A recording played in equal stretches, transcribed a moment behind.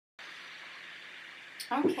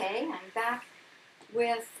Okay, I'm back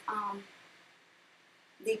with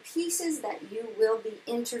the pieces that you will be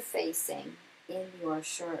interfacing in your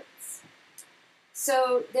shirts.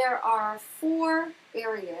 So there are 4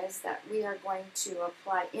 areas that we are going to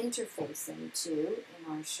apply interfacing to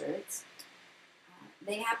in our shirts.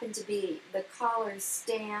 They happen to be the collar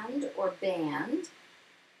stand or band,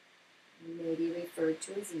 maybe referred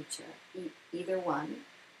to as either one,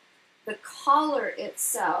 the collar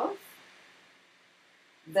itself,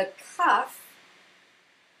 the cuff,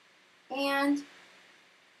 and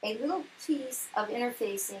a little piece of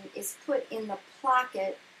interfacing is put in the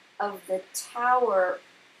placket of the tower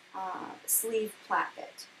sleeve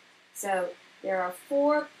placket. So there are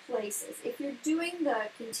 4 places. If you're doing the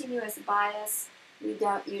continuous bias, we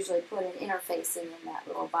don't usually put an interfacing in that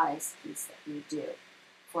little bias piece that you do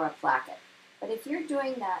for a placket. But if you're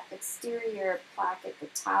doing that exterior placket, the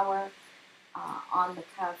tower on the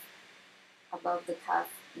cuff, above the cuff,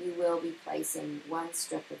 you will be placing 1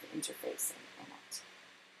 strip of interfacing in it.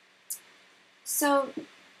 So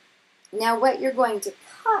now what you're going to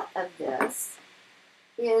cut of this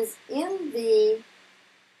is in the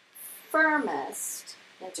firmest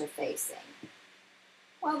interfacing.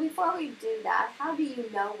 Well, before we do that, how do you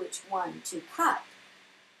know which one to cut?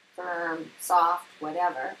 Firm, soft,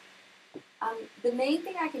 whatever. The main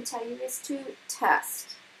thing I can tell you is to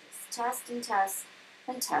test. Just test and test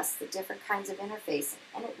and test the different kinds of interfacing.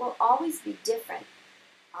 And it will always be different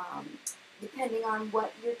depending on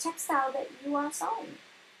what your textile that you are sewing.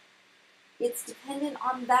 It's dependent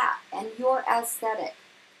on that and your aesthetic.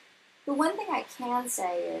 The one thing I can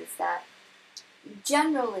say is that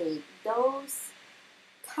generally those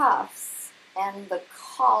cuffs and the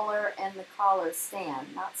collar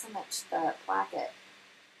stand, not so much the placket,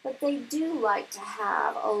 but they do like to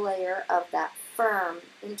have a layer of that firm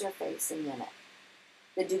interfacing in it.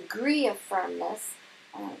 The degree of firmness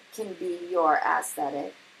can be your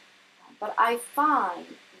aesthetic, but I find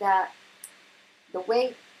that the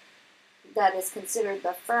weight that is considered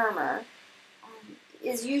the firmer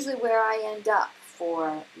is usually where I end up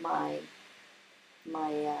for my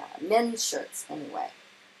men's shirts anyway.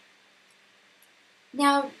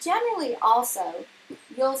 Now, generally also,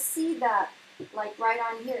 you'll see that, like right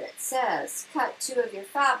on here, it says cut 2 of your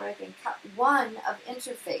fabric and cut 1 of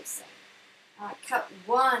interfacing. Cut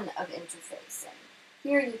 1 of interfacing.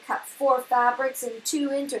 Here you cut 4 fabrics and 2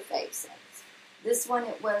 interfacings. This one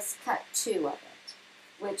it was cut 2 of it,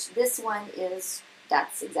 which this one is,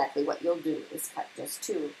 that's exactly what you'll do, is cut just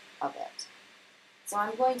 2 of it. So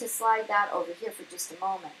I'm going to slide that over here for just a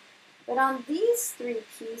moment. But on these 3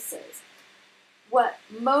 pieces, what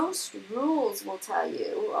most rules will tell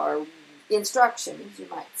you, or instructions you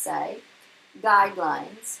might say,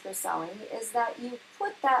 guidelines for sewing, is that you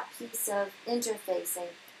put that piece of interfacing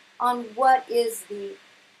on what is the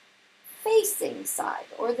facing side,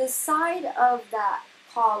 or the side of that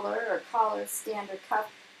collar or collar stand or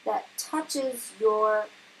cuff that touches your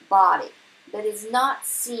body, that is not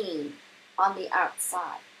seen on the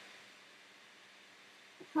outside.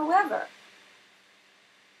 However,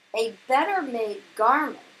 a better made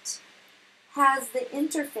garment has the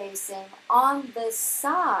interfacing on the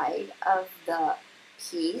side of the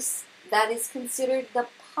piece that is considered the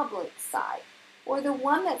public side, or the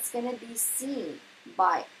one that's going to be seen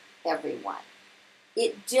by everyone.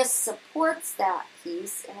 It just supports that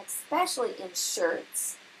piece, and especially in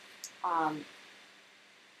shirts, and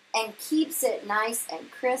keeps it nice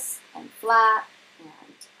and crisp and flat,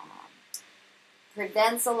 and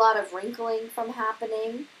prevents a lot of wrinkling from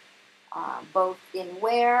happening, both in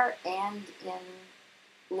wear and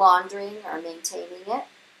in laundering or maintaining it.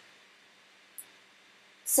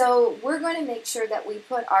 So we're going to make sure that we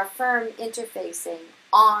put our firm interfacing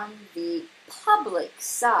on the public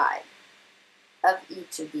side of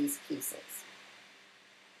each of these pieces.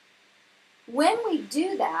 When we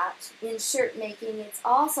do that in shirt making, it's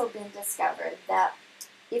also been discovered that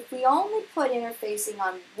if we only put interfacing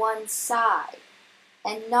on one side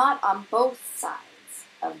and not on both sides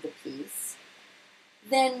of the piece,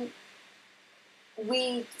 then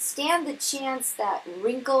we stand the chance that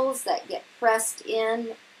wrinkles that get pressed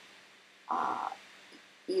in,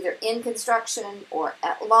 either in construction or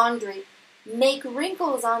at laundry, make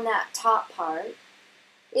wrinkles on that top part.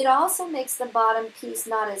 It also makes the bottom piece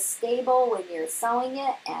not as stable when you're sewing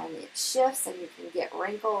it, and it shifts, and you can get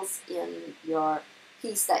wrinkles in your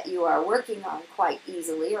piece that you are working on quite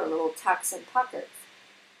easily, or little tucks and puckers.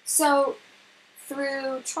 So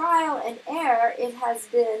through trial and error, it has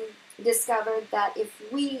been discovered that if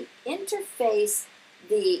we interface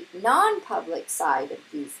the non-public side of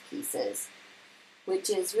these pieces, which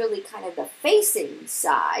is really kind of the facing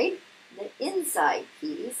side, the inside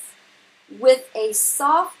piece, with a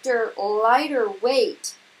softer, lighter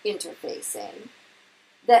weight interfacing,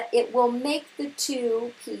 that it will make the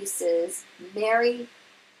two pieces marry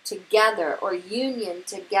together or union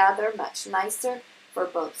together much nicer for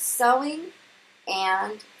both sewing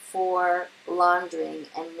and for laundering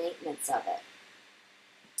and maintenance of it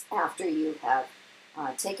after you have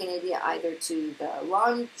taken it either to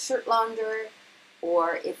the shirt launderer,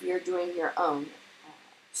 or if you're doing your own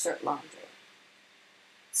shirt laundry.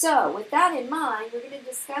 So with that in mind, we're going to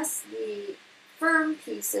discuss the firm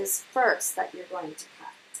pieces first that you're going to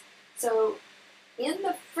cut. So in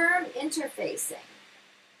the firm interfacing,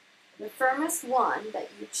 the firmest one that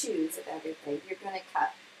you choose of everything, you're going to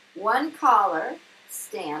cut one collar,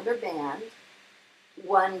 stand or band,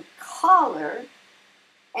 one collar,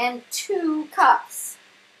 and two cuffs,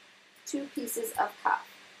 two pieces of cuff.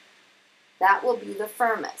 That will be the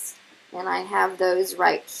firmest. And I have those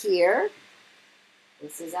right here.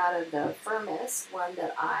 This is out of the firmest one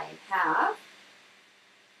that I have.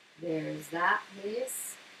 There's that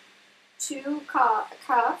piece, two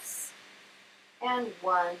cuffs, and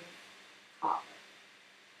one collar.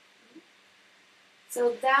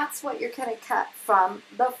 So that's what you're going to cut from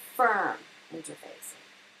the firm interfacing.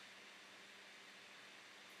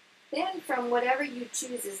 Then from whatever you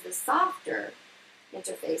choose is the softer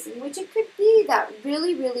interfacing, which it could be that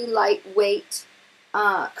really, really lightweight,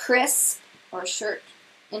 crisp or shirt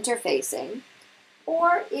interfacing,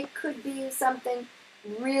 or it could be something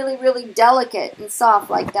really, really delicate and soft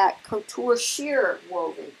like that couture sheer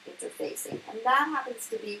woven interfacing. And that happens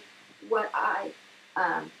to be what I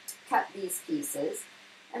cut these pieces.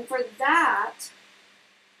 And for that,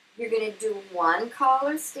 you're going to do one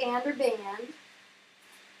collar, stand or band,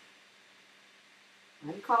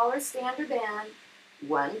 one collar, stand or band,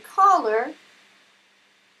 one collar,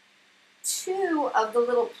 two of the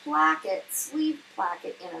little placket, sleeve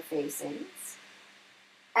placket interfacings,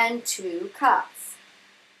 and two cuffs.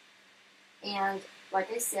 And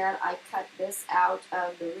like I said, I cut this out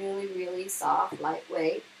of the really, really soft,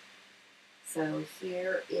 lightweight. So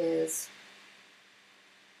here is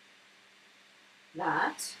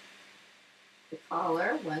that, the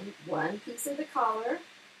collar, one piece of the collar,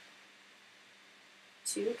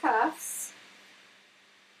 two cuffs,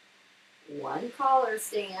 one collar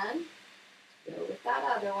stand, go with that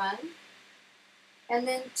other one, and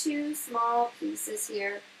then two small pieces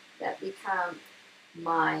here that become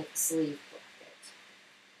my sleeve bracket.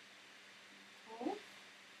 Okay?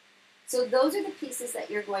 So those are the pieces that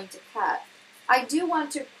you're going to cut. I do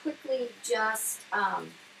want to quickly just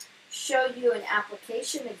show you an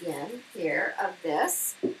application again here of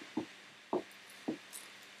this.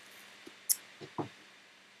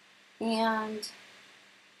 And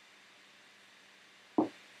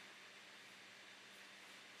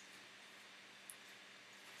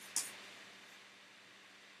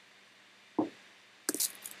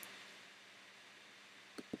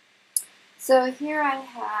so here I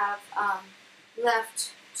have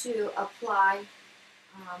left to apply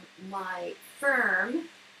my firm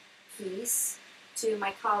piece to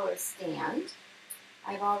my collar stand.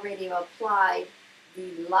 I've already applied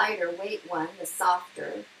the lighter weight one, the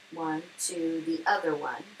softer one, to the other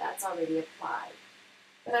one. That's already applied.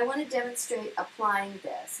 But I want to demonstrate applying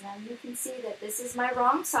this. Now you can see that this is my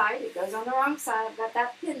wrong side. It goes on the wrong side. I've got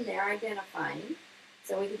that pin there identifying.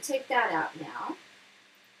 So we can take that out now.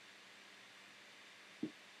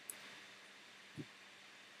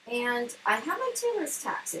 And I have my tailor's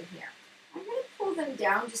tacks in here. I'm going to pull them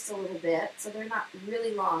down just a little bit so they're not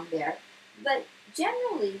really long there. But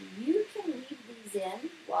generally, you can leave these in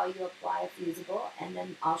while you apply a fusible, and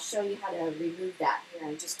then I'll show you how to remove that here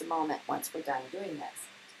in just a moment once we're done doing this.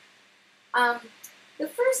 The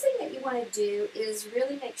first thing that you want to do is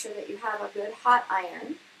really make sure that you have a good hot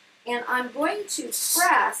iron, and I'm going to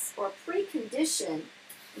press or precondition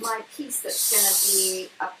my piece that's going to be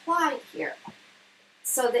applied here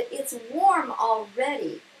so that it's warm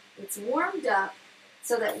already. It's warmed up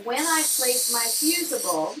so that when I place my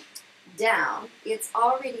fusible down, it's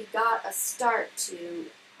already got a start to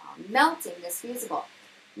melting this fusible.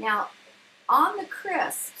 Now, on the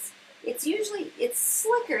crisps, it's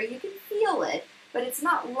slicker, you can feel it, but it's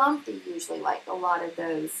not lumpy usually like a lot of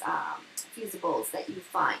those fusibles that you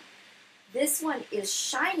find. This one is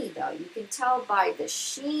shiny though. You can tell by the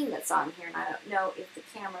sheen that's on here, and I don't know if the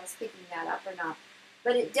camera is picking that up or not,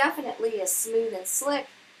 but it definitely is smooth and slick.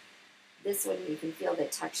 This one you can feel the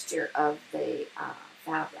texture of the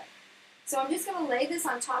fabric. So I'm just going to lay this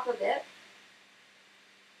on top of it,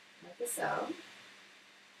 like so.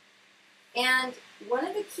 And one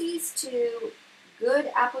of the keys to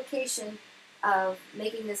good application of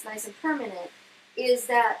making this nice and permanent is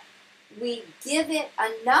that we give it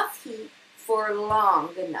enough heat for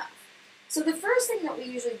long enough. So the first thing that we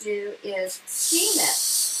usually do is steam it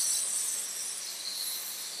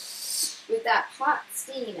with that hot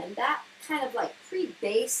steam, and that kind of like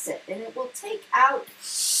pre-base it, and it will take out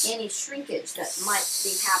any shrinkage that might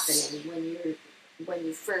be happening when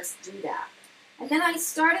you first do that. And then I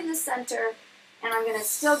start in the center, and I'm going to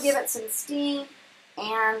still give it some steam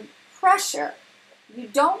and pressure. You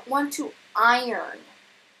don't want to iron.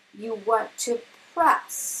 You want to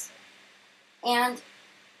press. And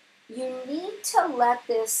you need to let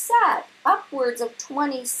this set upwards of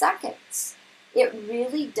 20 seconds. It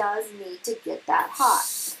really does need to get that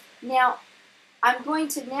hot. Now, I'm going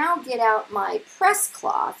to now get out my press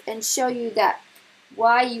cloth and show you that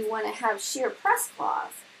why you want to have sheer press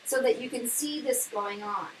cloth so that you can see this going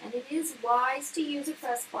on. And it is wise to use a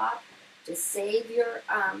press cloth to save your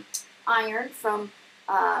iron from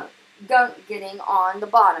gunk getting on the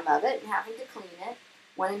bottom of it and having to clean it.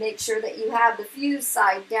 Want to make sure that you have the fuse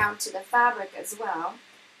side down to the fabric as well.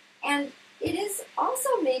 And it is also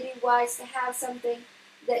maybe wise to have something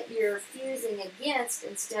that you're fusing against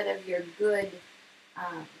instead of your good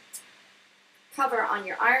cover on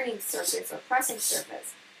your ironing surface or pressing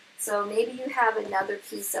surface. So maybe you have another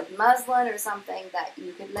piece of muslin or something that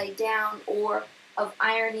you could lay down, or of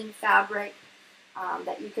ironing fabric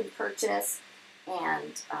that you can purchase,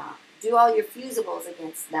 and do all your fusibles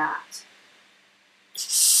against that.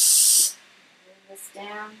 Move this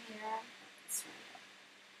down here.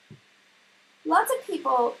 Lots of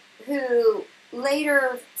people who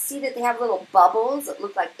later see that they have little bubbles that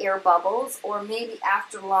look like air bubbles, or maybe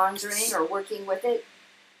after laundering or working with it,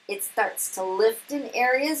 it starts to lift in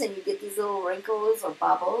areas and you get these little wrinkles or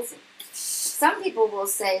bubbles. Some people will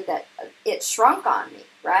say that it shrunk on me,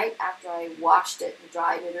 right, after I washed it and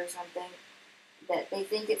dried it or something, that they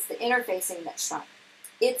think it's the interfacing that shrunk.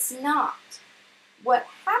 It's not. What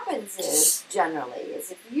happens is, generally,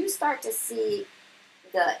 is if you start to see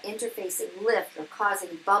the interfacing lift or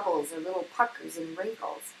causing bubbles or little puckers and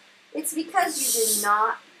wrinkles, it's because you did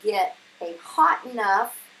not get a hot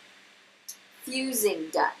enough fusing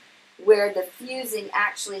done, where the fusing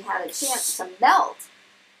actually had a chance to melt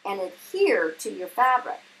and adhere to your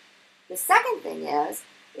fabric. The second thing is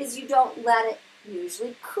you don't let it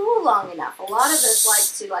usually cool long enough. A lot of us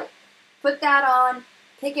like to put that on,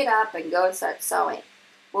 pick it up, and go and start sewing.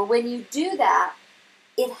 Well, when you do that,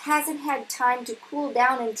 it hasn't had time to cool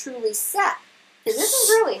down and truly set. Because this is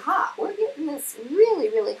really hot. We're getting this really,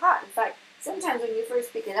 really hot. In fact, sometimes when you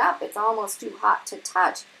first pick it up, it's almost too hot to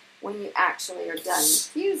touch when you actually are done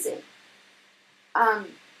fusing.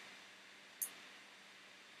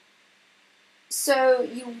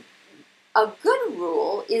 A good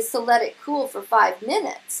rule is to let it cool for 5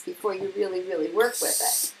 minutes before you really, really work with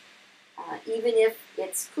it. Even if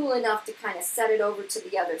it's cool enough to kind of set it over to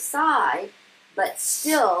the other side, but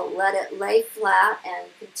still let it lay flat and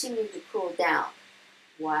continue to cool down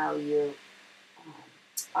while you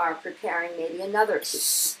are preparing maybe another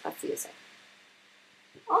piece of fusing.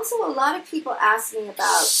 Also, a lot of people ask me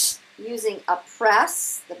about using a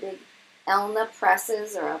press, the big Elna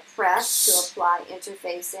presses, or a press to apply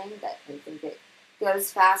interfacing, that they think it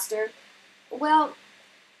goes faster. Well,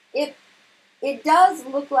 it does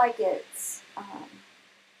look like it's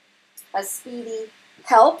a speedy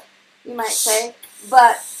help, you might say,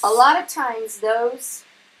 but a lot of times those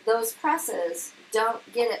presses don't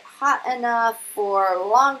get it hot enough or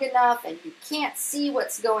long enough, and you can't see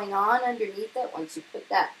what's going on underneath it once you put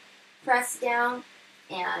that press down,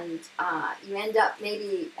 and you end up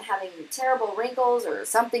maybe having terrible wrinkles or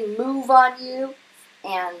something move on you,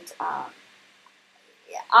 and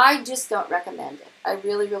I just don't recommend it. I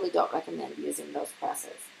really, really don't recommend using those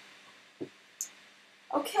presses.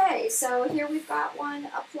 Okay, so here we've got one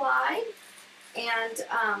applied, and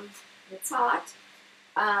it's hot.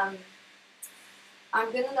 I'm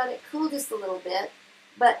going to let it cool just a little bit,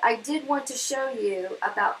 but I did want to show you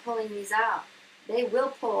about pulling these out. They will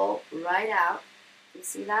pull right out. You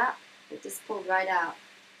see that? It just pulled right out.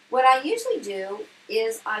 What I usually do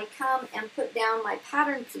is I come and put down my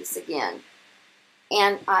pattern piece again,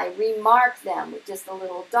 and I remark them with just a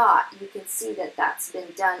little dot. You can see that that's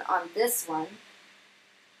been done on this one,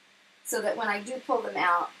 so that when I do pull them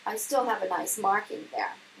out, I still have a nice marking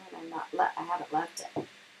there, and I haven't left it.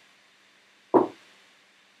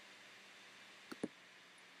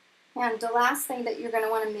 And the last thing that you're going to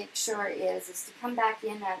want to make sure is to come back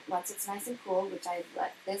in once it's nice and cool, which I've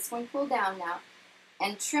let this one cool down now,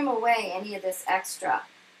 and trim away any of this extra,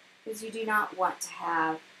 because you do not want to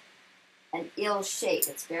have an ill shape.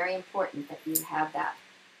 It's very important that you have that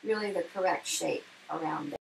really the correct shape around there.